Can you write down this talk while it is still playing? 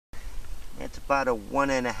It's about a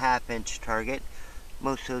 1.5 inch target.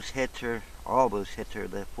 Most of those hits are, all those hits are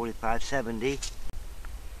the 45-70.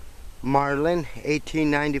 Marlin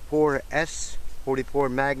 1894 S 44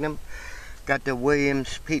 Magnum. Got the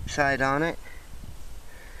Williams peep sight on it.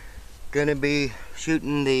 Gonna be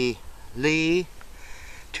shooting the Lee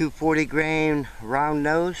 240 grain round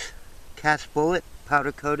nose cast bullet,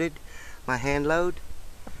 powder coated, my hand load.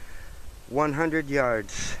 100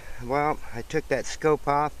 yards. Well, I took that scope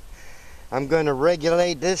off. I'm going to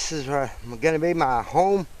regulate. This is going to be my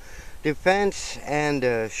home defense and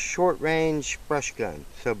a short range brush gun.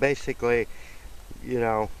 So basically, you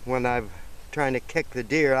know, when I'm trying to kick the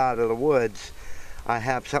deer out of the woods, I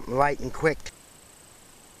have something light and quick.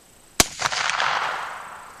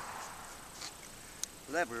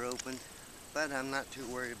 Lever open, but I'm not too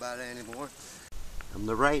worried about it anymore. I'm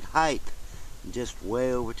the right height, just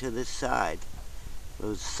way over to this side.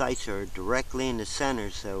 Those sights are directly in the center,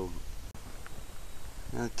 so...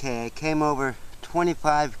 Okay, I came over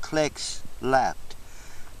 25 clicks left.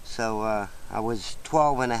 So I was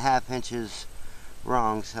 12.5 inches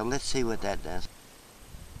wrong, so let's see what that does.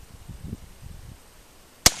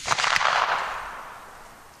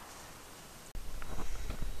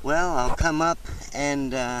 Well, I'll come up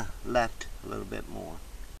and left a little bit more.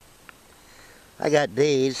 I got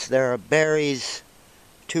these. They're a Berry's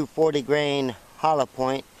 240 grain hollow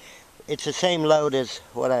point. It's the same load as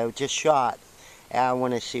what I just shot. I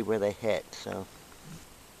want to see where they hit, so.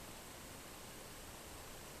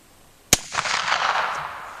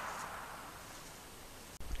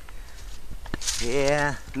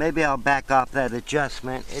 Yeah, maybe I'll back off that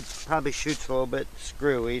adjustment. It probably shoots a little bit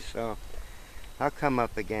screwy, so I'll come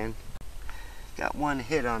up again. Got one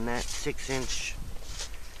hit on that 6-inch.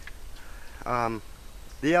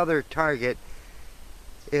 The other target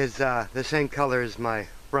is the same color as my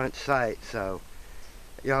front sight, so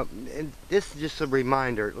you know, and this is just a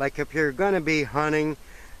reminder, like if you're going to be hunting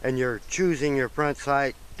and you're choosing your front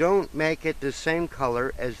sight, don't make it the same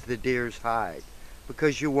color as the deer's hide,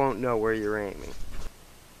 because you won't know where you're aiming.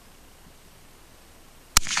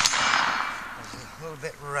 I was a little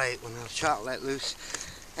bit right when the shot let loose,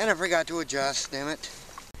 and I forgot to adjust, damn it.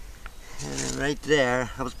 And right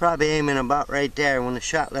there, I was probably aiming about right there when the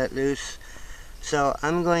shot let loose, so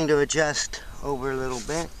I'm going to adjust over a little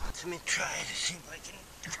bit. Let me try to see if I can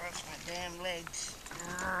cross my damn legs.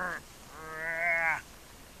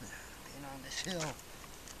 Getting on this hill,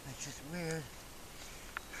 that's just weird.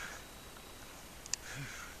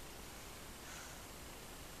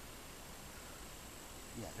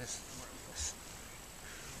 Yeah, this is worthless.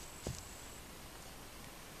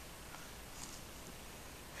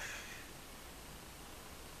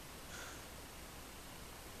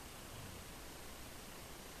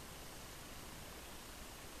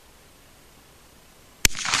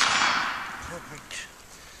 Perfect.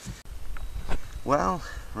 Well,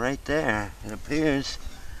 right there, it appears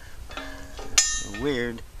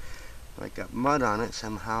weird, like got mud on it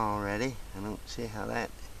somehow already. I don't see how that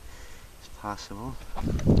is possible.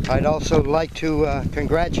 I'd also like to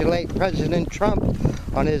congratulate President Trump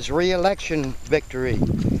on his re-election victory.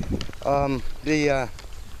 The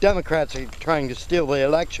Democrats are trying to steal the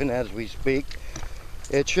election as we speak.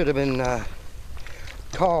 It should have been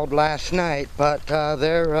called last night, but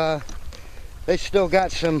they still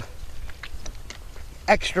got some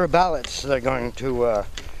extra ballots they're going to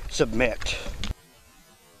submit.